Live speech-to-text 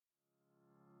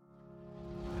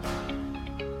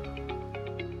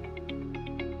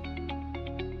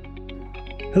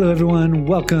Hello, everyone.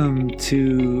 Welcome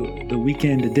to the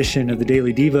weekend edition of the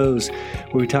Daily Devos,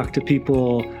 where we talk to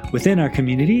people within our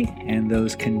community and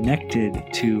those connected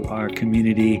to our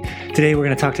community. Today, we're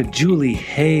going to talk to Julie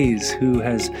Hayes, who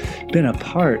has been a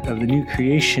part of the New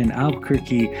Creation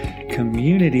Albuquerque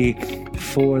community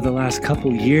for the last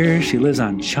couple years. She lives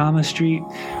on Chama Street.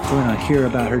 We're going to hear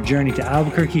about her journey to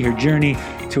Albuquerque, her journey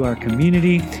to our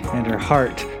community, and her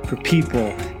heart for people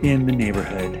in the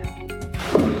neighborhood.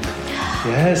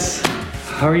 Yes.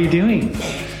 How are you doing?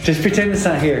 Just pretend it's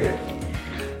not here.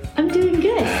 I'm doing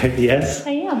good. Yes?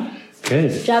 I am.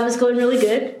 Good. Job is going really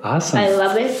good. Awesome. I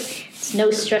love it. It's no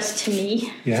stress to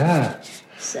me. Yeah.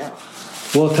 So.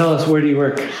 Well, tell us, where do you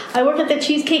work? I work at the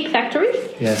Cheesecake Factory.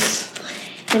 Yes.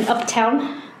 In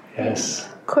Uptown. Yes.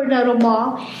 Coronado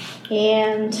Mall.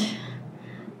 And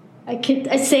I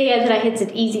say that it's an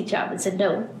easy job. It's a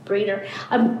no-brainer.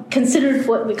 I'm considered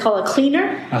what we call a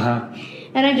cleaner. Uh-huh.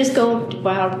 And I just go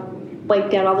around,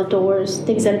 wipe down all the doors,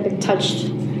 things that have been touched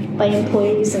by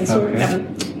employees and sort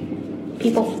of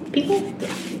people. Yeah.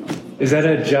 Is that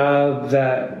a job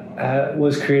that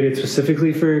was created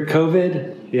specifically for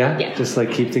COVID? Yeah? Just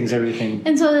like keep everything.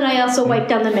 And so then I also wipe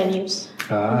down the menus.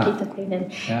 Ah. Keep them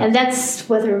clean. Yeah. And that's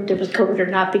whether there was COVID or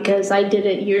not, because I did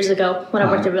it years ago when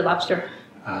I worked at Red Lobster,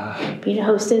 being a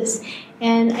hostess.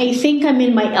 And I think I'm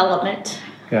in my element.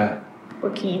 Yeah.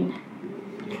 Working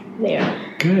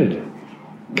there. Good.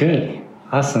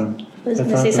 Awesome. I was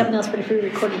going to say something else, but if you're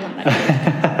recording on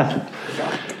that.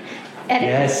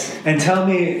 Yes. And tell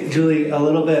me, Julie, a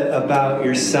little bit about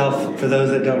yourself for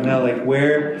those that don't know. Like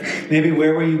where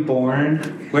were you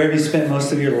born? Where have you spent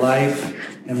most of your life?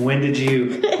 And how'd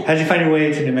you find your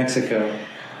way to New Mexico?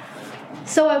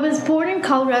 So I was born in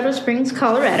Colorado Springs,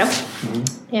 Colorado.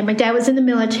 Mm-hmm. And my dad was in the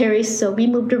military, so we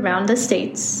moved around the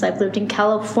states. I've lived in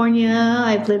California.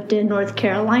 I've lived in North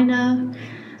Carolina.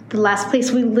 The last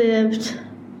place we lived,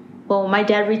 well, my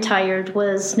dad retired,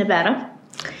 was Nevada.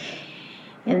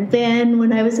 And then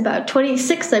when I was about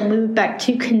 26, I moved back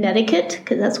to Connecticut,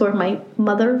 because that's where my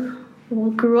mother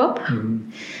grew up.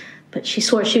 Mm-hmm. But she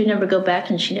swore she would never go back,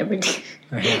 and she never did.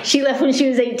 Uh-huh. She left when she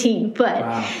was 18. But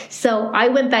wow. So I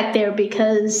went back there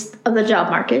because of the job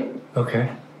market.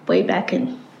 Okay. Way back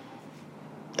in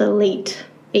the late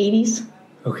 80s.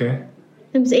 Okay.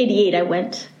 It was 88 I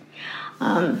went.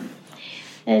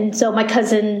 And so my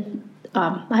cousin,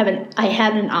 I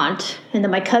had an aunt, and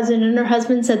then my cousin and her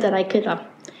husband said that I could,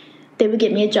 they would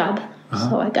get me a job. Uh-huh.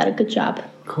 So I got a good job.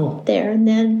 Cool. There. And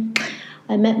then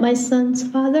I met my son's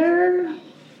father.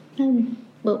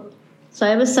 So I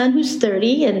have a son who's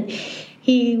 30, and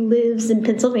he lives in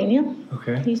Pennsylvania.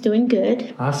 Okay. He's doing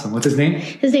good. Awesome. What's his name?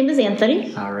 His name is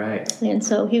Anthony. All right. And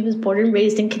so he was born and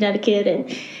raised in Connecticut,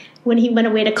 and when he went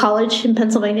away to college in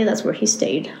Pennsylvania, that's where he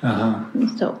stayed. Uh-huh.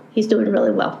 So he's doing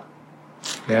really well.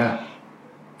 Yeah.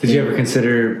 Did you ever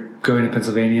consider going to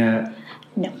Pennsylvania?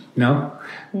 No. No?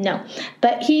 No.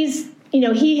 But he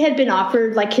had been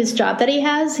offered, like his job that he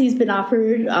has, he's been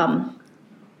offered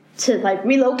to like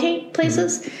relocate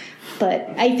places. Mm-hmm. But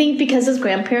I think because his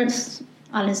grandparents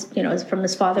from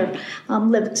his father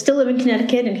still live in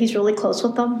Connecticut, and he's really close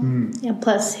with them. Mm. And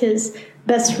plus his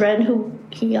best friend who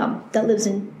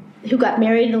got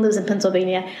married and lives in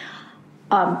Pennsylvania,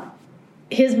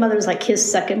 his mother's like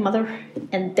his second mother,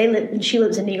 and she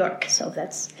lives in New York, so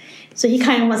he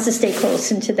kind of wants to stay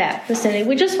close into that vicinity,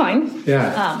 which is fine.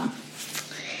 Yeah.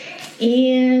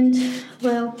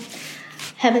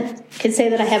 Can say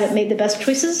that I haven't made the best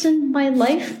choices in my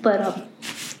life, but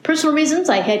personal reasons,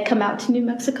 I had come out to New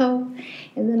Mexico,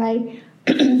 and then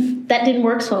that didn't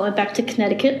work, so I went back to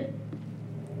Connecticut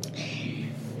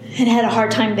and had a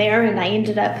hard time there, and I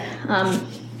ended up,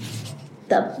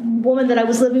 the woman that I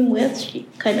was living with, she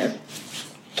kind of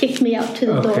kicked me out to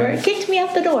the door. Kicked me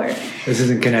out the door. This is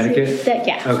in Connecticut?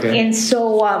 Yeah. Okay. And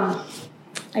so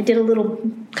I did a little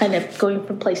kind of going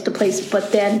from place to place,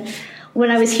 but then when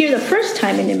I was here the first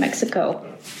time in New Mexico,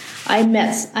 I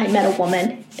met a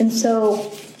woman, and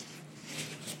so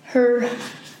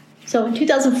in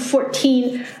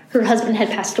 2014, her husband had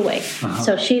passed away. Uh-huh.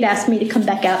 So she'd asked me to come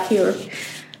back out here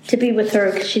to be with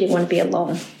her because she didn't want to be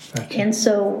alone. Gotcha. And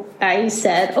so I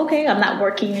said, okay, I'm not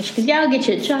working. And she goes, yeah, I'll get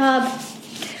you a job.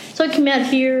 So I came out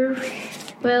here.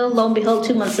 Well, lo and behold,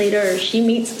 2 months later, she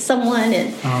meets someone,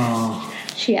 and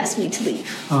she asked me to leave.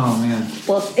 Oh, man.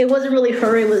 Well, it wasn't really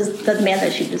her. It was the man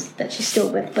that she's still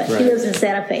with, but he lives in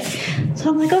Santa Fe. So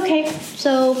I'm like, okay.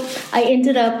 So I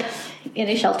ended up in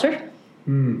a shelter.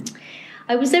 Mm.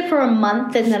 I was there for a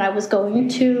month, and then I was going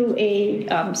to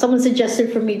someone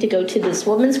suggested for me to go to this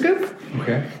women's group.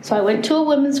 Okay. So I went to a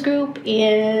women's group,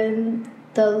 and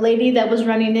the lady that was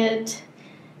running it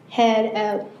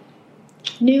had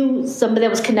knew somebody that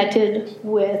was connected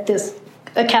with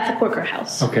a Catholic worker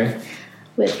house. Okay.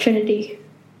 With Trinity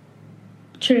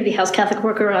House Catholic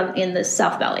worker in the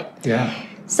South Valley. Yeah.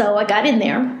 So I got in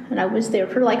there, and I was there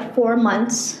for like 4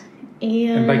 months.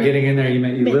 And by getting in there, you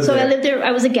meant you lived there? So I lived there.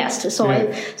 I was a guest. So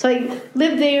I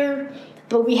lived there,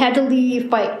 but we had to leave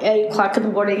by 8 o'clock in the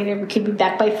morning, and we could be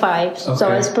back by 5. Okay. So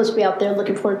I was supposed to be out there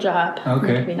looking for a job.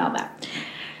 Okay. And all that.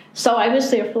 So I was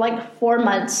there for like 4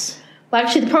 months. Well,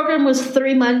 actually, the program was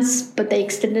 3 months, but they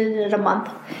extended it a month.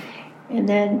 And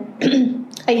then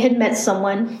I had met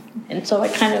someone, and so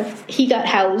he got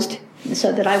housed, and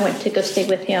so that I went to go stay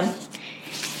with him.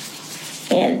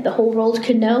 And the whole world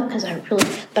could know,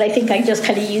 but I think I just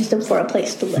kind of used him for a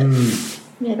place to live,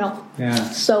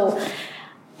 Yeah. So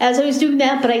as I was doing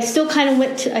that, but I still kind of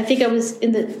went to, I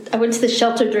went to the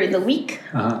shelter during the week,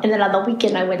 and then on the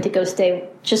weekend I went to go stay,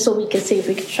 just so we could see if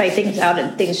we could try things out,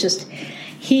 and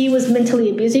he was mentally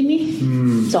abusing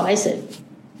me, so I said,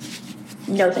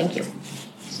 no, thank you.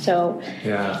 So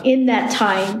in that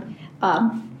time,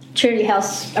 Trinity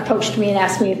House approached me and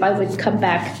asked me if I would come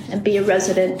back and be a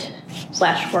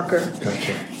resident/worker.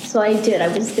 Gotcha. So I did. I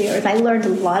was there, and I learned a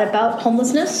lot about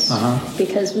homelessness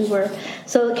because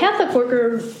so the Catholic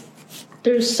worker,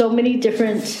 there's so many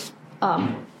different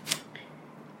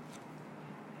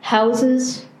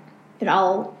houses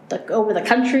over the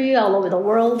country, all over the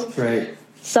world. Right.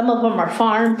 Some of them are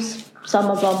farms.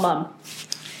 Some of them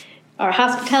are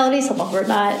hospitality, some of them are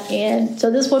not. And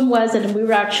so this one was, and we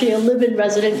were actually a live-in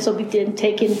resident, so we didn't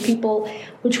take in people,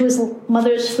 which was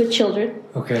mothers with children.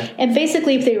 Okay. And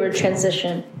basically, if they were in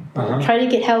transition, try to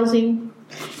get housing,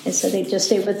 and so they just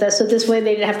stayed with us. So this way,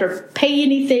 they didn't have to pay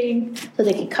anything, so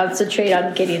they could concentrate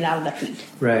on getting out of the heat.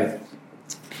 Right.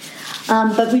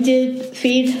 But we did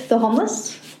feed the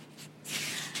homeless,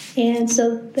 and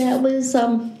so that was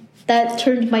that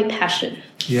turned my passion.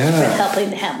 Yeah. For helping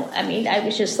them. I mean, I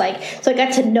was just like, so I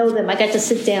got to know them. I got to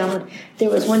sit down. There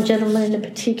was one gentleman in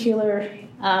particular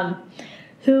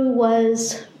who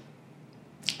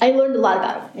I learned a lot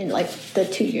about him in like the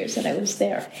 2 years that I was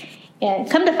there. And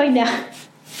come to find out,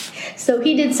 so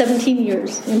he did 17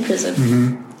 years in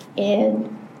prison.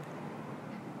 And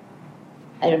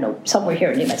I don't know, somewhere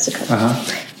here in New Mexico.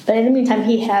 But in the meantime, I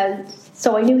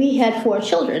knew he had 4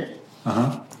 children.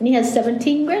 And he has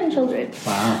 17 grandchildren.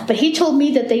 Wow. But he told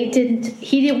me that he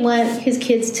didn't want his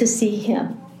kids to see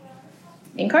him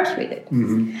incarcerated.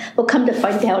 Well, come to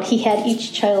find out, he had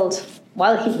each child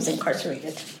while he was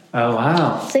incarcerated. Oh,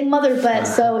 wow. Same mother, but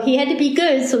so he had to be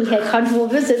good, so he had conjugal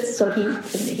visits, so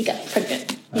he got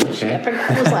pregnant. She got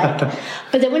pregnant. It was like,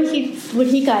 but then when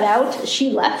he got out, she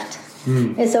left.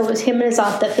 And so it was him and his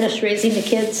aunt that finished raising the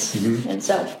kids. And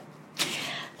so...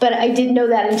 But I didn't know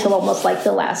that until almost like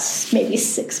the last maybe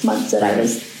 6 months that I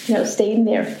was, staying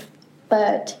there.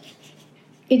 But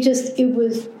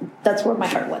that's where my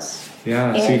heart was.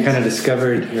 Yeah, so you kind of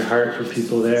discovered your heart for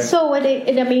people there. So, I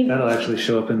mean... That'll actually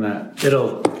show up in that.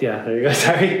 There you go,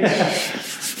 sorry.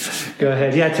 Go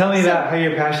ahead. Yeah, tell me about how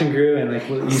your passion grew, and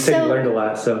you said you learned a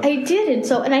lot. So I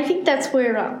did, and I think that's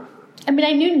where... I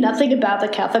knew nothing about the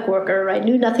Catholic worker. I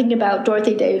knew nothing about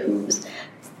Dorothy Day, who's...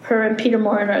 Her and Peter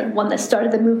Moore are the one that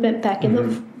started the movement back in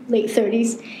the late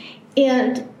 30s.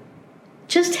 And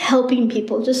just helping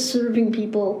people, just serving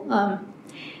people.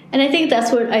 And I think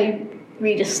that's where I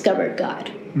rediscovered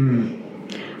God.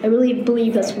 I really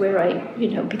believe that's where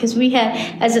because we had,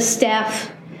 as a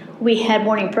staff, we had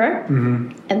morning prayer.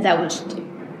 And that was,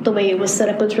 the way it was set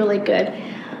up was really good.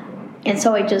 And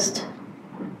so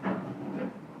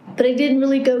but I didn't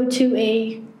really go to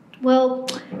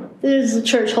there's a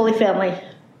church, Holy Family,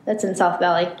 that's in South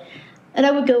Valley. And I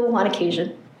would go on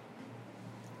occasion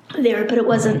there, but it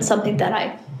wasn't something that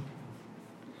I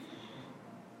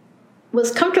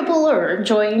was comfortable or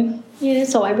enjoying.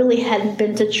 So I really hadn't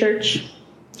been to church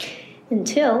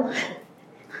until...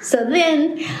 So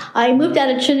then I moved out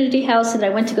of Trinity House and I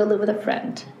went to go live with a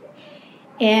friend.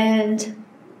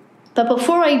 But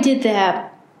before I did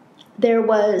that, there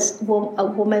was a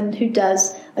woman who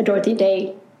does a Dorothy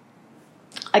Day,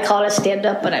 I call it a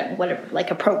stand-up, but whatever,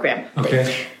 like a program.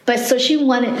 Okay. But so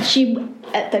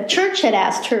the church had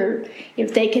asked her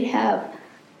if they could have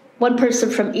one person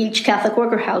from each Catholic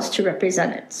worker house to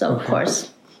represent it. So, of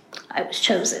course, I was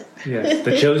chosen. Yes,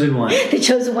 the chosen one. The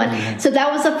chosen one. So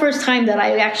that was the first time that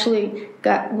I actually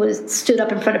stood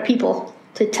up in front of people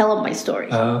to tell them my story.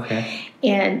 Oh, okay.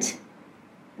 And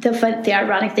the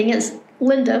ironic thing is,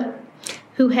 Linda,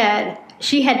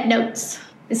 she had notes.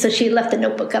 And so she left the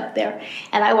notebook up there.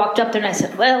 And I walked up there and I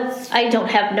said, well, I don't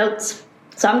have notes,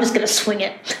 so I'm just going to swing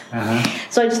it.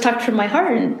 So I just talked from my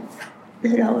heart and,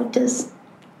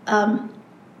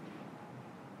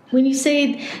 When you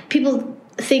say people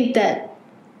think that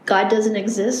God doesn't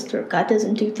exist or God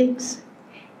doesn't do things,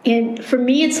 and for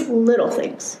me, it's little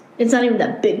things. It's not even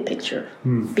that big picture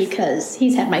because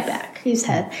He's had my back.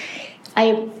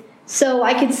 So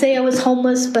I could say I was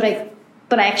homeless, but I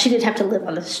actually didn't have to live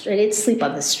on the street. I didn't sleep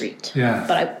on the street. Yeah.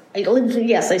 But I lived.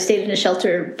 Yes, I stayed in a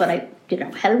shelter, but I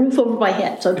had a roof over my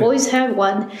head. So I've always had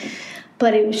one,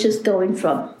 but it was just going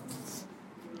from,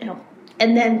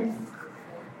 and then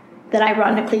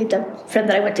ironically, the friend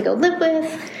that I went to go live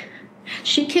with,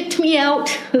 she kicked me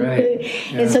out. Right.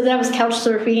 Yeah. And so then I was couch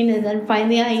surfing, and then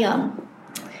finally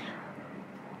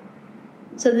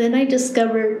so then I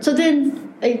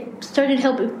started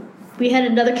helping. We had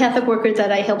another Catholic worker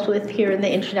that I helped with here in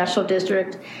the International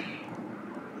District.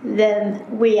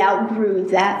 Then we outgrew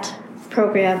that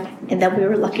program, and then we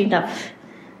were lucky enough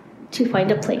to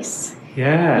find a place.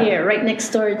 Yeah. Here, right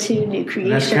next door to New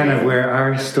Creation. And that's kind of where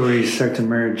our stories start to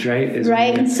merge, right?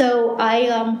 Right. And so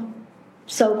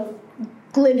so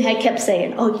Glenn had kept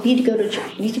saying, "Oh, you need to go to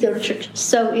church. You need to go to church."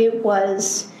 So it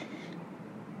was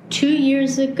 2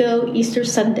 years ago, Easter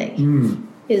Sunday,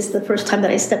 is the first time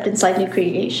that I stepped inside New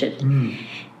Creation.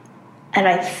 And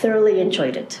I thoroughly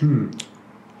enjoyed it.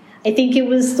 I think it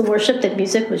was the worship, the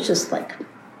music was just like,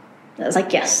 I was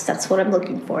like, yes, that's what I'm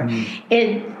looking for.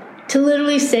 And to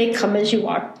literally say, come as you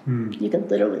are. You can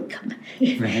literally come.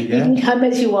 Right, You can come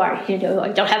as you are. I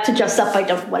don't have to dress up.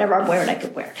 Whatever I'm wearing, I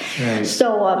can wear. Right.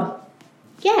 So,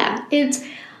 it's...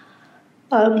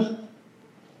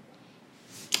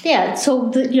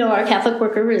 so our Catholic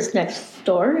worker is next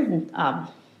door and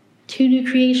to New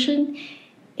Creation,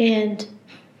 and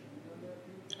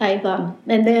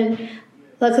and then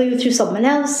luckily through someone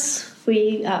else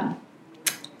we got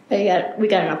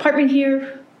an apartment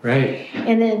here, right?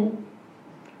 And then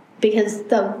because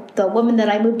the woman that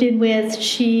I moved in with,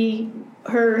 the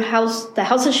house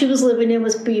that she was living in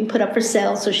was being put up for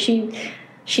sale, so she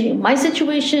knew my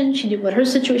situation, she knew what her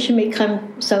situation may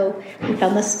come, so we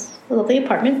found this lovely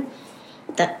apartment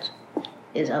that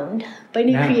is owned by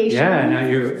New Creation. Yeah, now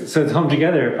so it's home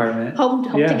together apartment. Home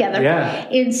together. Yeah.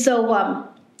 And so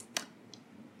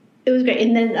it was great.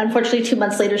 And then unfortunately 2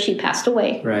 months later she passed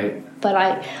away. Right. But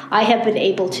I have been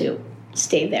able to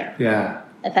stay there. Yeah.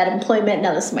 I've had employment.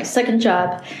 Now this is my second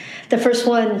job. The first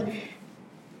one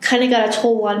kind of got a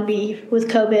toll on me with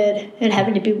COVID and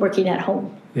having to be working at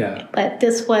home. Yeah. But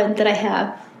this one that I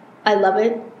have, I love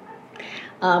it.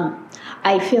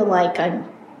 I feel like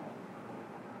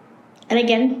and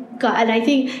again, I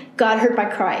think God heard my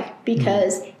cry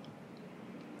because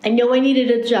I know I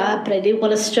needed a job, but I didn't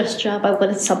want a stress job. I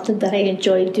wanted something that I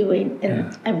enjoyed doing,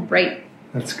 and I'm right.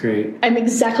 That's great. I'm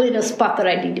exactly in the spot that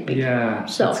I need to be. Yeah,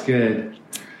 that's good.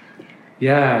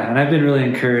 Yeah, and I've been really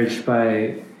encouraged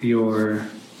by your,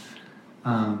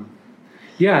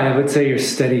 I would say your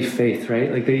steady faith,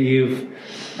 right? Like that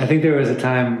I think there was a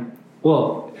time,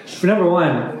 well, for number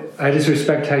one, I just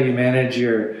respect how you manage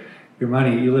your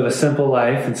money. You live a simple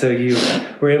life, and so you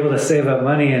were able to save up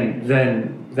money, and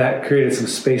then that created some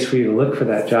space for you to look for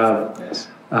that job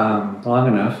long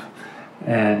enough,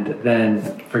 and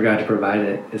then for God to provide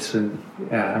it. It's been,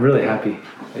 I'm really happy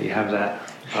that you have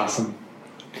that. Awesome.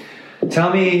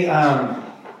 Tell me,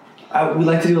 we'd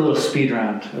like to do a little speed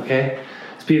round, okay?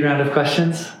 Speed round of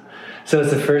questions. So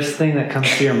it's the first thing that comes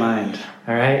to your mind,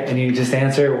 all right? And you just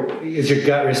answer, is your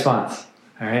gut response,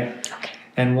 all right? Okay.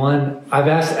 And I've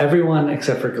asked everyone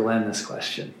except for Glenn this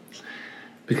question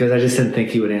because I just didn't think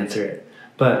he would answer it.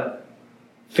 But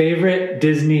favorite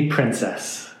Disney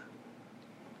princess?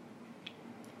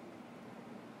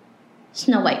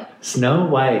 Snow White. Snow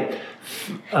White.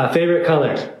 Favorite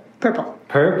color? Purple.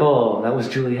 Purple. That was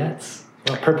Juliet's.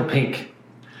 Well, purple pink.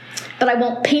 But I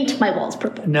won't paint my walls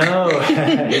purple. No.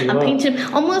 I'm painting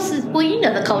almost,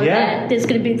 the color that is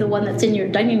going to be the one that's in your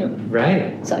dining room.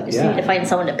 Right. So I just need to find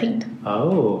someone to paint.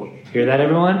 Oh, hear that,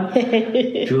 everyone?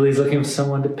 Julie's looking for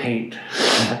someone to paint.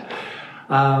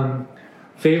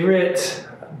 Favorite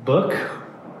book?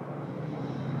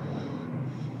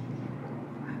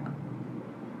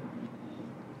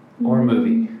 Or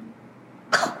movie?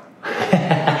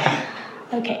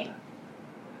 Okay.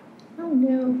 Oh,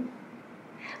 no.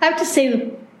 I have to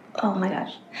say, oh my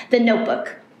gosh, The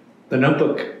Notebook. The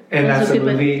Notebook. And that's a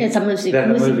movie? It's a movie.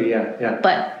 That's a movie, yeah.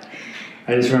 But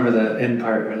I just remember the end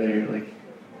part where they're like,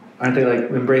 aren't they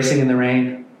like embracing in the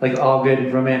rain? Like all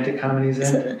good romantic comedies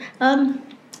end? And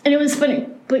it was funny.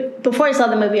 But before I saw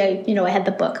the movie, I had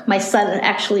the book. My son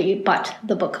actually bought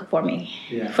the book for me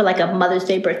for like a Mother's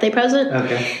Day birthday present.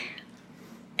 Okay.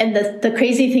 And the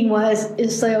crazy thing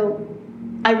is so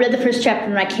I read the first chapter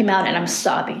and I came out and I'm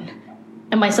sobbing.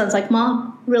 And my son's like,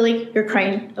 Mom, really? You're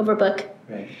crying over a book?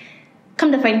 Right.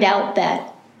 come to find out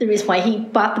that the reason why he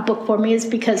bought the book for me is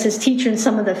because his teacher and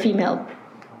some of the female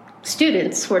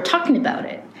students were talking about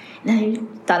it. And I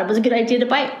thought it was a good idea to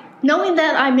buy it, knowing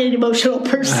that I'm an emotional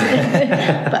person.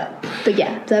 but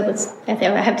yeah,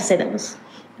 I have to say that was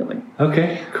a good one.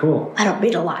 Okay, cool. I don't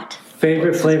read a lot.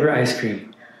 Favorite flavor ice cream?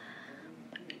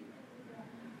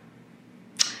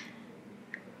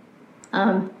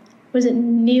 Was it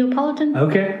Neapolitan?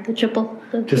 Okay. The triple.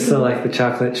 Just so like the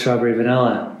chocolate, strawberry,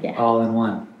 vanilla, all in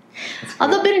one.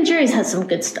 Although Ben & Jerry's has some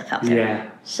good stuff out there. Yeah.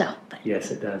 So.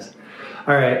 Yes, it does.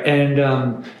 All right.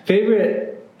 And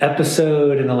favorite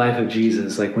episode in the life of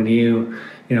Jesus? Like when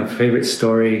favorite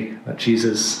story about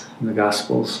Jesus in the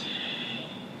Gospels?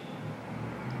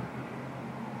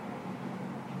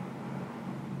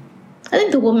 I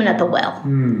think the woman at the well.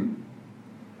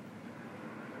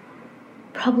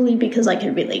 Probably because I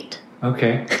can relate.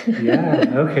 Okay. Yeah.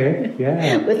 Okay.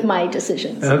 Yeah. With my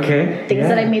decisions. Okay. Things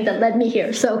that I made that led me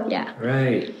here. So, yeah.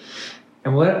 Right.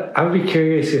 And I would be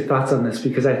curious your thoughts on this,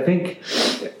 because I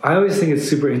always think it's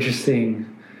super interesting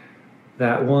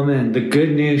that woman, the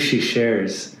good news she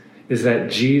shares is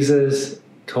that Jesus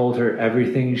told her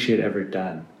everything she had ever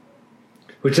done.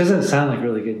 Which doesn't sound like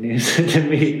really good news to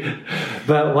me.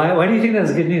 But why do you think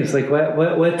that's good news? Like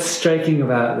what's striking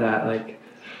about that? Like,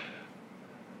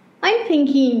 I'm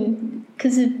thinking,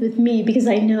 because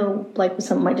I know, like with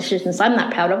some of my decisions, I'm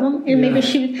not proud of them, and maybe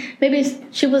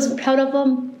she wasn't proud of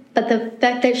them, but the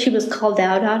fact that she was called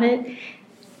out on it,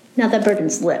 now that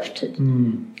burden's lifted,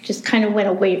 just kind of went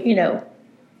away, Now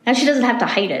she doesn't have to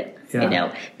hide it,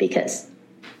 because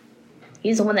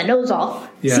he's the one that knows all,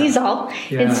 sees all,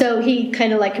 and so he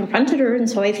kind of like confronted her, and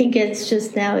so I think it's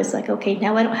just now it's like, okay,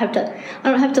 now I don't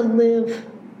have to live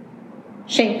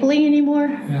shamefully anymore,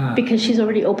 because she's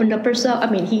already opened up herself. I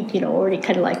mean, he, already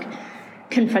kind of like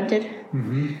confronted.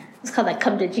 Mm-hmm. It's called that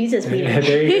come to Jesus meeting. Yeah,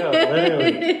 there you go,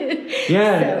 literally.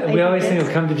 Yeah, so we always think of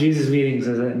come to Jesus meetings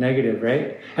as a negative,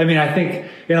 right? I mean, I think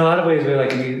in a lot of ways we're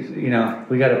like,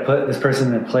 we got to put this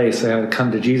person in a place, so I have to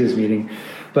come to Jesus meeting.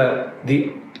 But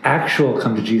the actual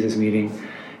come to Jesus meeting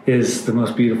is the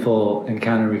most beautiful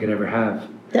encounter we could ever have.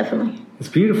 Definitely. It's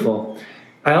beautiful.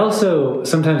 I also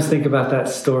sometimes think about that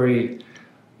story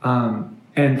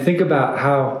and think about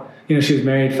how, she was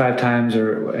married 5 times,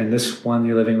 and this one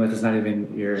you're living with is not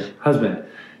even your husband,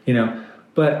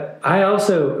 But I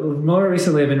also, more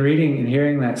recently, I've been reading and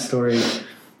hearing that story.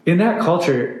 In that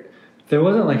culture, there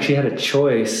wasn't like she had a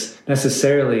choice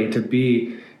necessarily to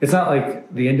be, it's not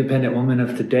like the independent woman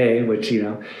of today, which,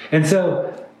 And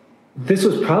so this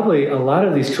was probably a lot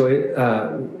of these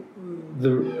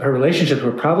her relationships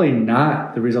were probably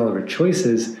not the result of her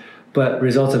choices, but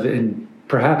results of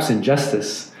perhaps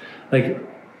injustice. Like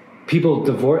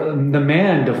the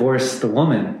man divorced the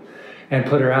woman and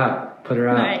put her out.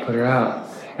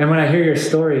 And when I hear your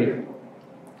story,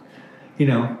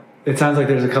 it sounds like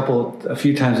there's a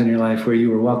few times in your life where you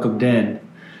were welcomed in,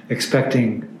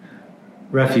 expecting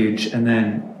refuge, and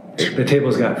then the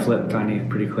tables got flipped on you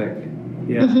pretty quick.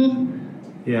 Yeah.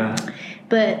 Mm-hmm. Yeah.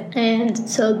 And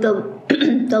so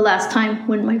the last time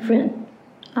when my friend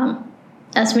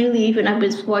asked me to leave, and I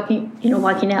was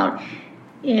walking out,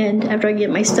 and after I get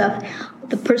my stuff,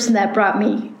 the person that brought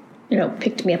me,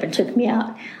 picked me up and took me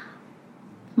out.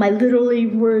 My literally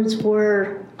words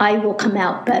were, "I will come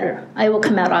out better. I will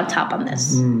come out on top on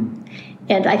this."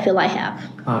 And I feel I have.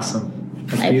 Awesome.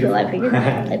 I feel I figured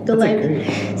out. I feel like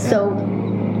great. So,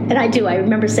 and I do. I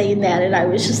remember saying that, and I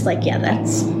was just like, "Yeah,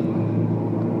 that's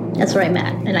where I'm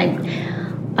at." And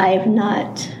I have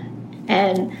not,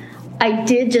 and I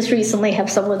did just recently have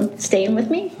someone staying with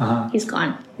me. Uh-huh. He's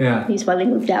gone. Yeah, he's finally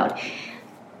moved out.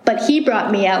 But he brought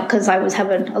me out because I was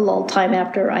having a lull time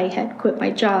after I had quit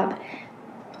my job.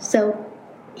 So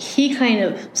he kind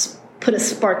of put a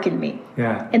spark in me.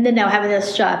 Yeah. And then now having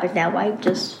this job, and now I'm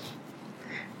just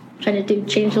trying to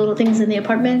change little things in the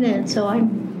apartment, and so I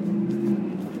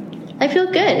feel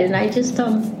good, and I just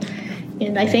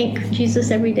and I thank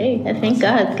Jesus every day. I thank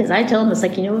God, because I tell him, it's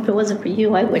like, if it wasn't for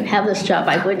you, I wouldn't have this job,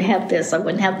 I wouldn't have this, I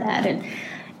wouldn't have that,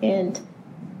 and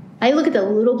I look at the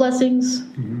little blessings.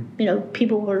 Mm-hmm.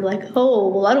 People were like, "Oh,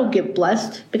 well, I don't get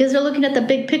blessed," because they're looking at the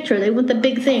big picture. They want the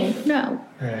big thing. No,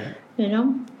 right.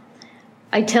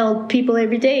 I tell people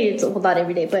every day. Well, not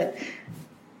every day, but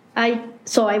I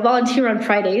volunteer on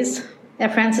Fridays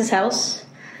at Francis House.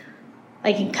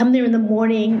 I can come there in the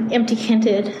morning,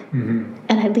 empty-handed, mm-hmm.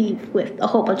 and I leave with a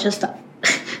whole bunch of stuff.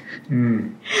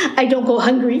 I don't go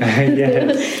hungry.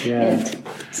 Yes, yeah. And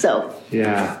so.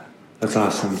 Yeah, that's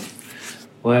awesome.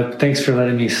 Well, thanks for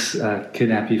letting me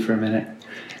kidnap you for a minute.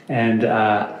 And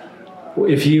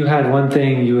if you had one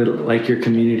thing you would like your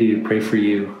community to pray for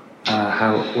you,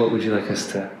 What would you like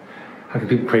us to? How can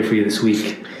people pray for you this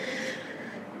week?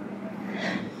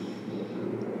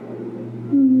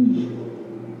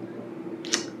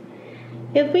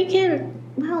 If we can,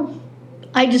 well,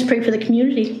 I just pray for the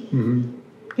community. Mm-hmm.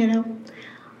 You know,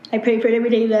 I pray for it every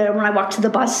day that when I walk to the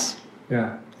bus.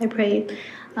 Yeah. I pray.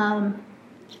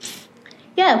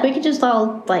 If we could just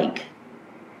all like,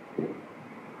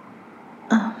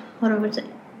 what would I say?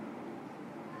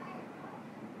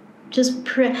 Just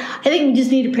pray. I think we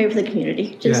just need to pray for the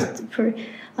community.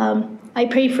 I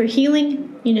pray for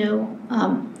healing. You know,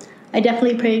 I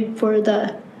definitely pray for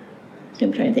the.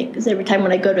 I'm trying to think, because every time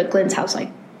when I go to Glenn's house,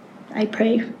 I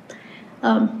pray.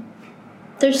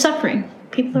 There's suffering.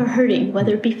 People are hurting,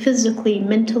 whether it be physically,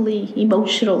 mentally,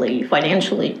 emotionally,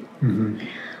 financially. Mm-hmm.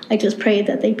 I just pray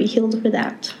that they be healed for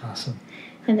that. Awesome.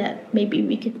 And that maybe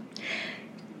we could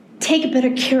take a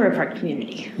better care of our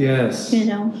community. Yes. You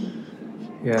know?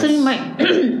 Yes.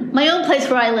 Including my own place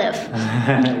where I live.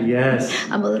 Yes.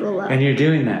 I'm a little and you're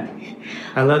doing that.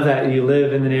 I love that you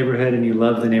live in the neighborhood and you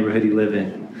love the neighborhood you live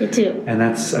in. Me too. And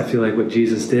that's, I feel like, what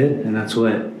Jesus did, and that's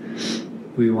what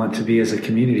we want to be as a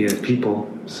community, as people.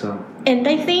 So. And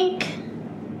I think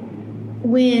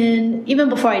even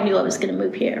before I knew I was going to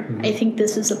move here, mm-hmm. I think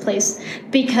this is a place,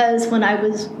 because when I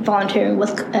was volunteering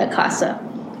with CASA,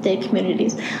 the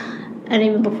communities, and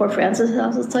even before Francis'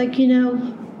 house, it's like, you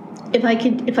know, if I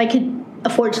could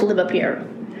afford to live up here,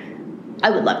 I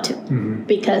would love to, mm-hmm.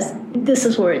 because this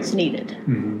is where it's needed.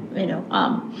 Mm-hmm. You know,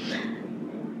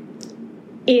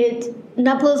 it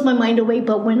not blows my mind away,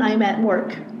 but when I'm at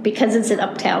work, because it's in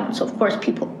uptown, so of course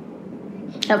people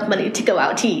have money to go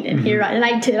out to eat, and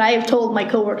mm-hmm. I have told my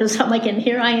coworkers, I'm like, and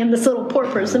here I am, this little poor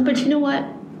person, but you know what?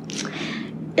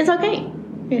 It's okay,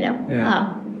 you know.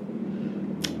 Yeah.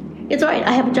 It's all right.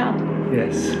 I have a job.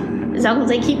 Yes. As long as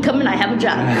they keep coming, I have a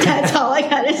job. That's all I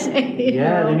gotta say.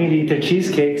 Yeah, they need to eat their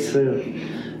cheesecakes. So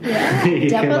yeah,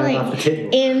 definitely.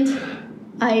 And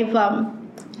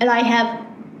I have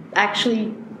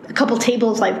actually a couple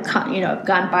tables I've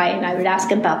gone by, and I would ask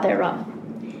them about their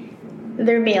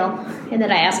meal, and then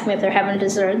I ask them if they're having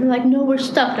dessert, and they're like, "No, we're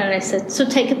stuffed." And I said, "So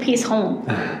take a piece home,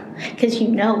 because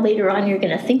later on you're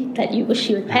going to think that you wish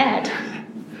you had had."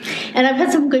 And I've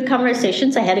had some good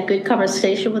conversations. I had a good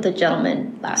conversation with a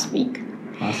gentleman last week.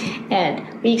 Awesome.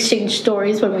 And we exchanged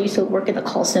stories when we used to work in the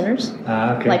call centers.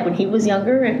 Okay. Like when he was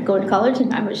younger and going to college,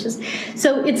 and I was just...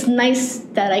 So it's nice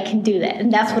that I can do that.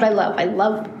 And that's what I love. I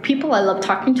love people. I love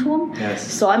talking to them. Yes.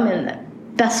 So I'm in the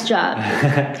best job.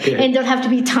 And don't have to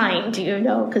be timed,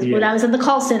 because when I was in the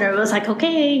call center, it was like,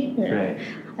 okay. Right.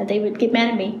 And they would get mad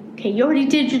at me. Okay, you already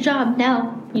did your job.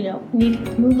 Now, you need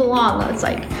to move along. It's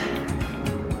like...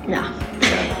 No.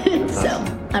 Yeah, so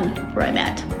awesome. I'm where I'm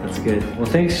at. That's good. Well,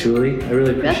 thanks, Julie. I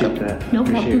really appreciate that. No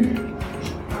problem.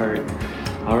 Your heart.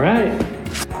 All right.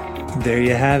 There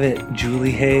you have it.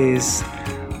 Julie Hayes.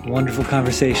 Wonderful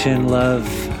conversation. Love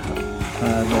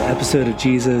the episode of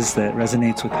Jesus that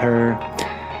resonates with her,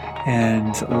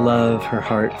 and love her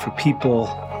heart for people,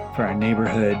 for our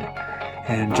neighborhood,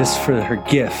 and just for her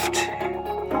gift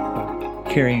of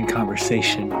carrying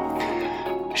conversation.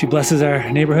 She blesses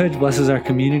our neighborhood, blesses our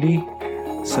community.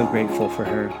 So grateful for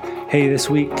her. Hey, this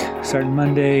week, starting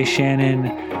Monday,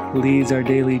 Shannon leads our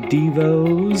daily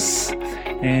Devos.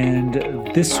 And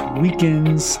this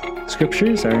weekend's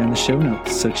scriptures are in the show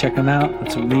notes. So check them out.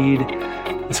 Let's read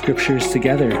the scriptures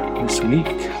together this week.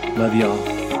 Love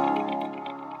y'all.